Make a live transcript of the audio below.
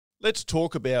Let's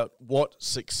talk about what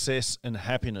success and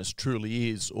happiness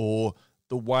truly is, or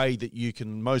the way that you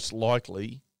can most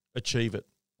likely achieve it.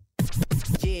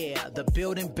 Yeah, the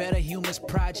Building Better Humans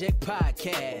Project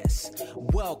podcast.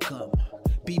 Welcome.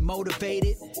 Be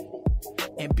motivated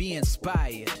and be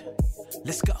inspired.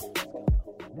 Let's go.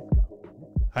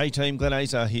 Hey team, Glenn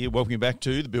Azar here. Welcome you back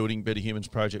to the Building Better Humans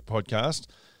Project podcast.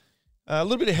 A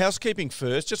little bit of housekeeping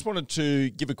first. Just wanted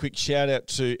to give a quick shout out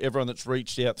to everyone that's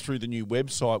reached out through the new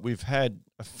website. We've had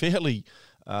a fairly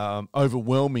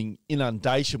overwhelming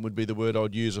inundation, would be the word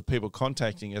I'd use, of people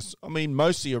contacting us. I mean,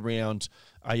 mostly around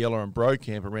Ayala and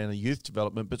Brocamp, around the youth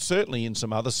development, but certainly in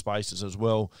some other spaces as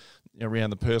well,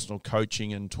 around the personal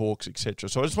coaching and talks, etc.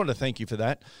 So I just wanted to thank you for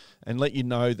that and let you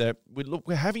know that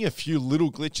we're having a few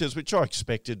little glitches, which I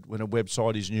expected when a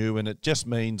website is new, and it just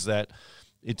means that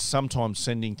it's sometimes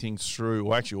sending things through,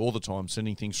 or actually all the time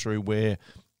sending things through, where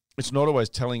it's not always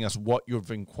telling us what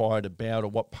you've inquired about or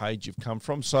what page you've come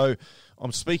from. So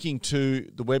I'm speaking to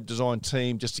the web design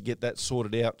team just to get that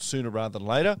sorted out sooner rather than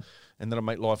later, and that'll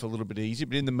make life a little bit easier.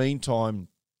 But in the meantime,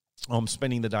 I'm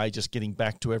spending the day just getting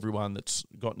back to everyone that's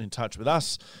gotten in touch with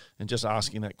us and just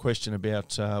asking that question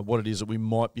about what it is that we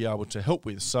might be able to help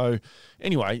with. So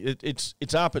anyway,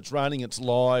 it's up, it's running, it's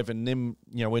live, and then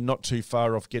we're not too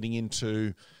far off getting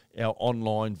into our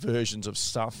online versions of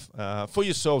stuff for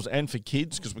yourselves and for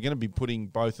kids, because we're going to be putting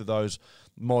both of those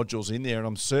modules in there. And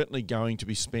I'm certainly going to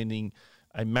be spending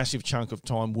a massive chunk of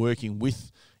time working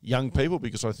with young people,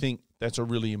 because I think that's a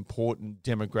really important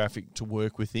demographic to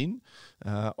work within.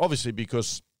 Obviously,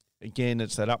 because, again,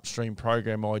 it's that upstream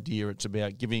program idea. It's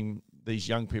about giving these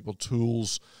young people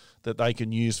tools that they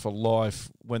can use for life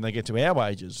when they get to our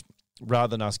ages,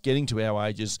 rather than us getting to our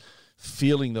ages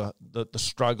feeling the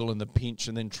struggle and the pinch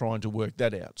and then trying to work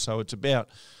that out. So it's about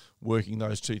working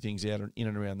those two things out in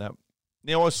and around that.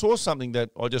 Now, I saw something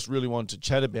that I just really wanted to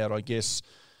chat about, I guess.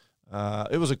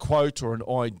 It was a quote or an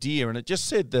idea, and it just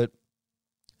said that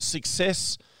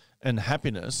success and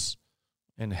happiness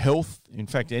and health, in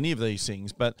fact, any of these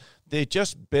things, but they're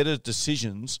just better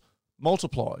decisions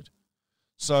multiplied.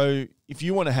 So if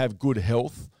you want to have good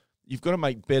health, you've got to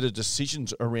make better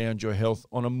decisions around your health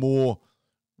on a more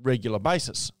regular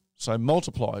basis. So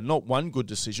multiply, not one good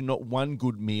decision, not one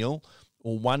good meal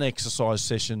or one exercise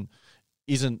session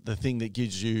isn't the thing that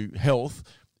gives you health.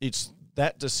 It's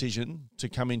that decision to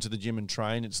come into the gym and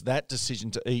train. It's that decision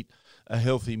to eat a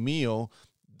healthy meal,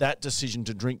 that decision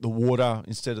to drink the water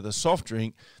instead of the soft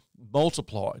drink,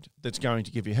 multiplied, that's going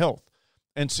to give you health.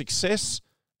 And success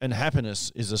and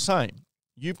happiness is the same.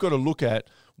 You've got to look at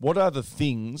what are the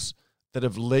things that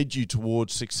have led you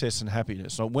towards success and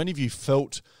happiness. So when have you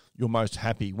felt your most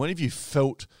happy? When have you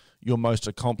felt your most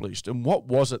accomplished? And what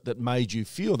was it that made you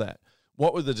feel that?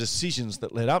 What were the decisions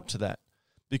that led up to that?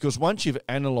 Because once you've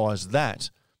analysed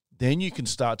that, then you can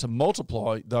start to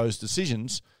multiply those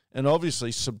decisions and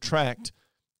obviously subtract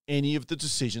any of the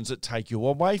decisions that take you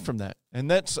away from that.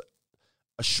 And that's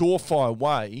a surefire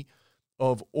way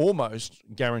of almost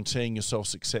guaranteeing yourself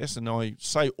success. And I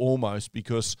say almost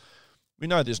because we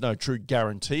know there's no true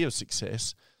guarantee of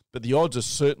success, but the odds are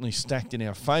certainly stacked in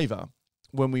our favour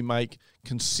when we make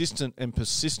consistent and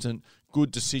persistent good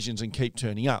decisions and keep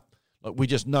turning up. Like, we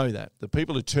just know that. The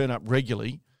people who turn up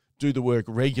regularly, do the work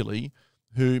regularly,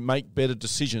 who make better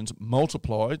decisions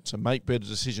multiplied, so make better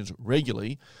decisions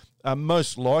regularly, are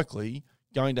most likely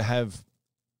going to have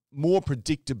more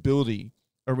predictability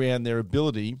around their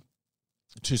ability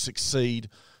to succeed,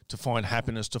 to find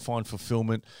happiness, to find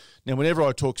fulfillment. Now, whenever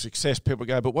I talk success, people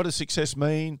go, but what does success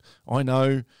mean? I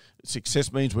know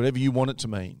success means whatever you want it to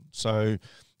mean. So,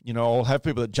 I'll have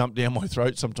people that jump down my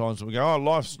throat sometimes and we go, oh,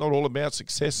 life's not all about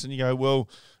success. And you go, well,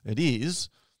 it is,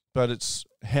 but it's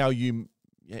how you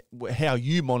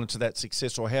monitor that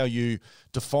success or how you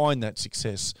define that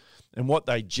success. And what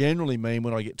they generally mean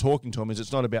when I get talking to them is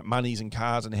it's not about monies and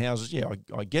cars and houses. Yeah,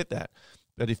 I get that.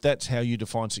 But if that's how you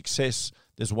define success,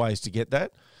 there's ways to get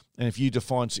that. And if you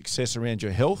define success around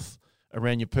your health,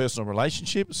 around your personal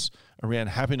relationships, around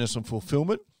happiness and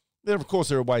fulfillment, then of course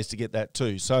there are ways to get that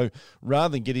too. So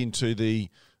rather than get into the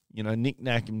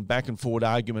knick-knack and back and forward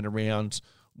argument around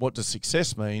what does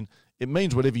success mean, it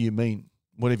means whatever you mean,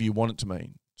 whatever you want it to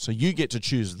mean. So you get to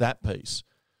choose that piece.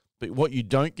 But what you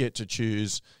don't get to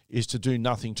choose is to do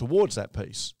nothing towards that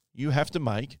piece. You have to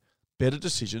make better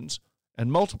decisions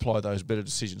and multiply those better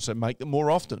decisions. So make them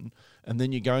more often, and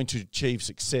then you're going to achieve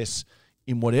success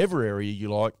in whatever area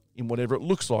you like, in whatever it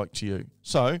looks like to you.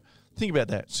 So think about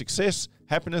that. Success,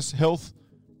 happiness, health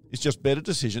is just better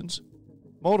decisions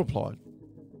multiplied.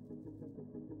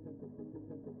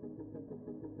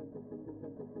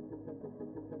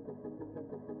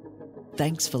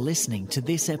 Thanks for listening to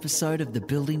this episode of the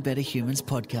Building Better Humans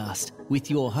podcast with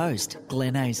your host,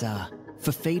 Glenn Azar.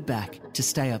 For feedback, to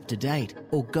stay up to date,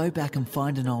 or go back and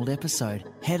find an old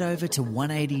episode, head over to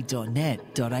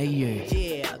 180.net.au.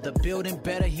 Yeah, the Building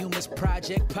Better Humans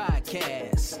Project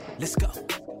podcast. Let's go.